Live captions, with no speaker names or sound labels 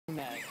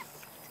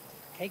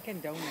cake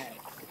and donuts.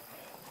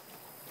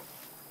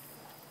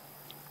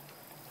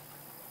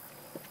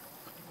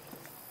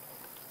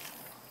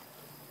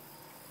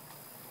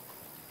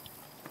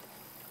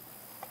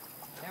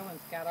 That one's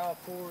got all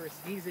fours.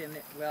 He's in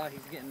it. Well, he's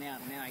getting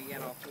out now. He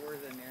got all fours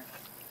in there.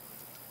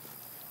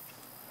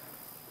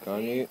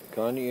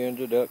 Connie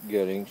ended up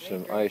getting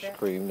some ice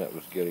cream that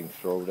was getting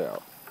thrown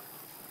out.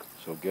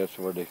 So guess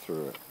where they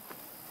threw it?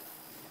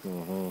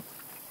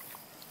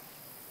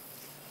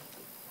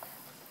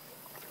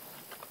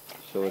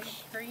 So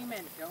ice cream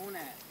and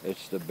donuts.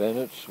 It's the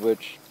Bennett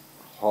Switch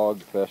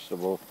Hog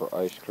Festival for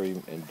ice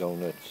cream and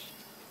donuts.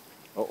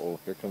 Uh-oh,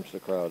 here comes the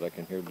crowd. I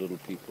can hear little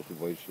people's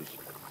voices.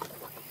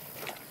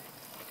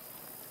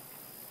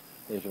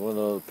 There's one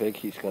little pig.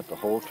 He's got the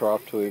whole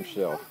trough to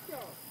himself.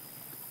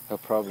 He'll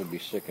probably be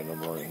sick in the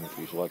morning if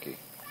he's lucky.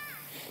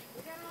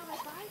 We got all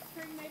this ice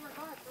cream. They were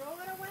going to throw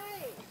it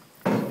away.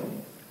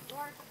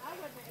 Lord, I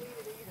wouldn't have ate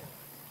it either.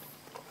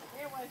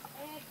 It was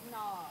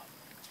eggnog.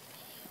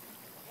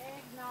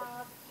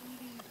 Eggnog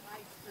eating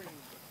ice cream.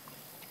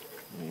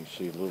 And you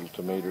see little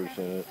tomatoes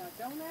in it.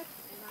 Donuts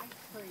and ice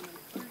cream and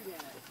fruit in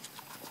it.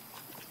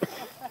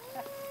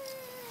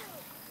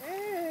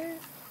 Hey.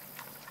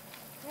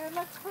 It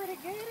looks pretty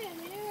good in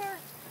here.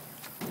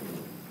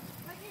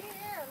 Look at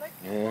here. Look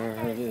at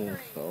There it is.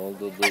 All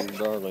the little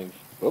darlings.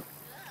 Whoop.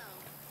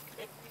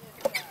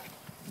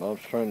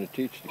 Mom's trying to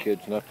teach the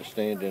kids not to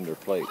stand in their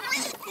plate.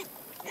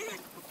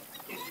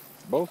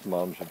 Both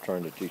moms are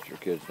trying to teach their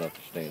kids not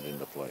to stand in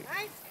the plate.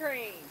 Ice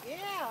cream. Yeah.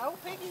 Oh,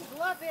 piggies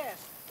love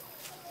this.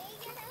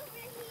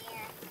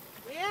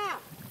 Yeah.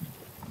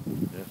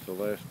 That's the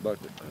last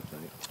bucket, I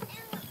think.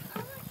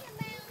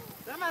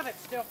 Some of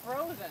it's still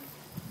frozen.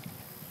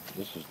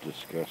 This is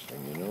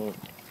disgusting, you know.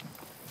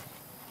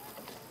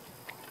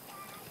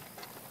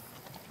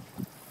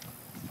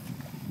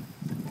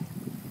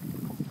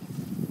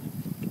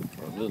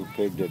 A little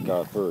pig that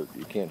got hurt,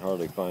 you can't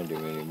hardly find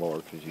him anymore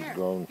because he's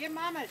grown. Give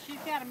Mama, she's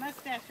got a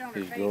mustache on her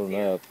face. He's grown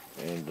up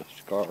and the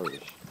scar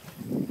is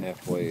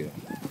halfway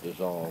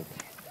dissolved.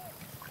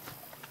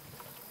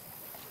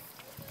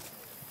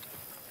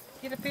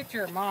 Get a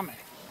picture of Mama.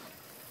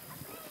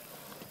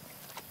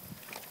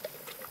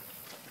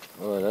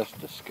 Oh, that's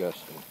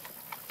disgusting.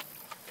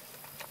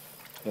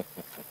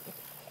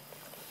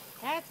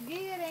 That's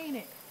good, ain't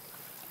it?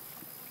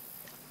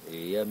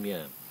 Yum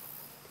yum.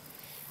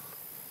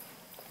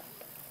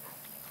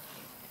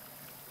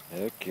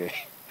 Okay.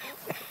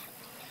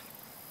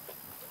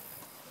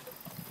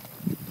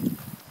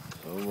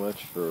 So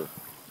much for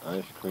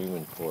ice cream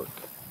and pork.